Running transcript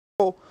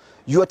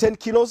Your 10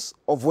 kilos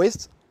of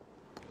waste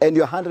and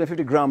your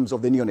 150 grams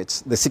of the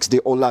neonates, the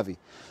 6-day-old larvae.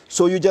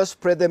 So you just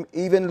spread them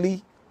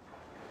evenly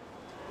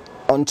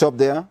on top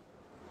there,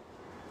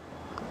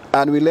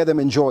 and we let them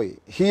enjoy.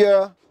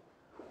 Here,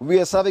 we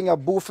are serving a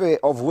buffet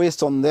of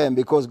waste on them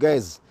because,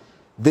 guys,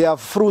 there are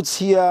fruits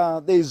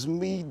here, there is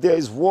meat, there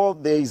is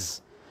wood, there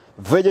is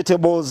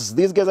vegetables.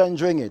 These guys are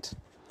enjoying it.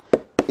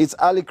 It's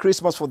early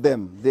Christmas for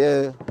them.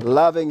 They're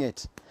loving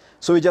it.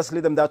 So we just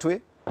leave them that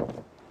way.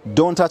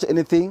 Don't touch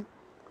anything.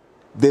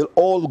 They'll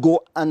all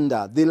go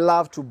under. They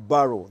love to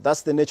burrow.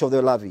 That's the nature of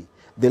the larvae.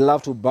 They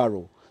love to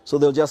burrow. So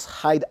they'll just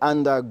hide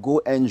under, go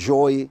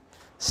enjoy,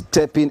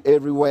 step in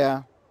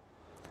everywhere,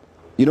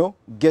 you know,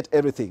 get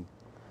everything.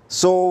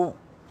 So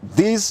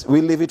this,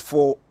 we leave it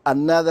for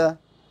another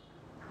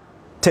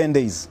 10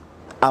 days,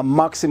 a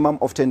maximum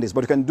of 10 days.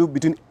 But you can do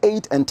between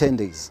 8 and 10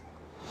 days.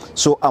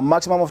 So a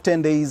maximum of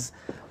 10 days.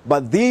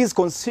 But these,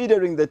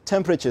 considering the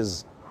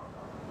temperatures,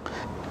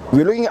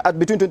 we're looking at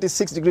between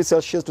 26 degrees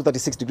Celsius to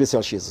 36 degrees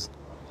Celsius.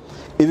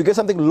 If you get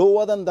something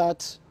lower than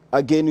that,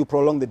 again, you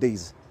prolong the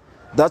days.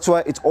 That's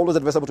why it's always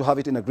advisable to have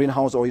it in a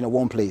greenhouse or in a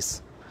warm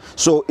place.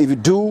 So if you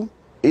do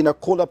in a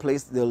colder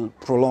place, they'll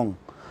prolong.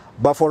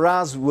 But for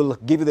us, we'll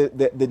give you the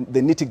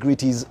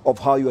nitty-gritties of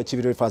how you achieve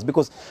it very fast.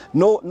 Because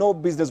no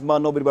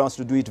businessman, nobody wants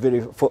to do it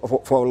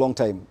for a long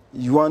time.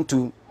 You want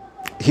to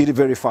hit it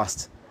very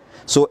fast.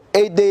 So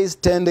 8 days,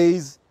 10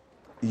 days,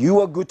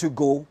 you are good to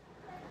go.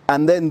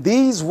 And then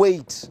these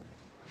weight,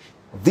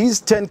 these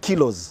 10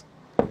 kilos,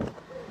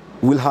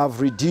 will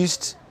have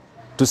reduced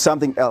to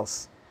something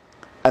else.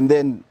 And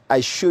then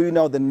I show you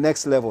now the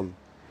next level,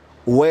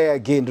 where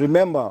again,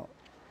 remember,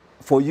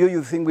 for you,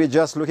 you think we're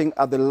just looking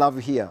at the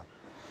larvae here.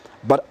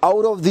 But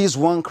out of this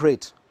one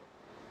crate,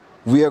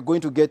 we are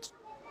going to get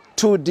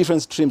 2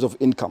 different streams of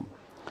income,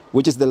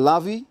 which is the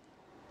larvae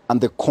and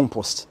the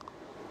compost,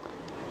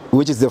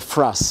 which is the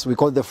frass. We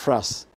call it the frass.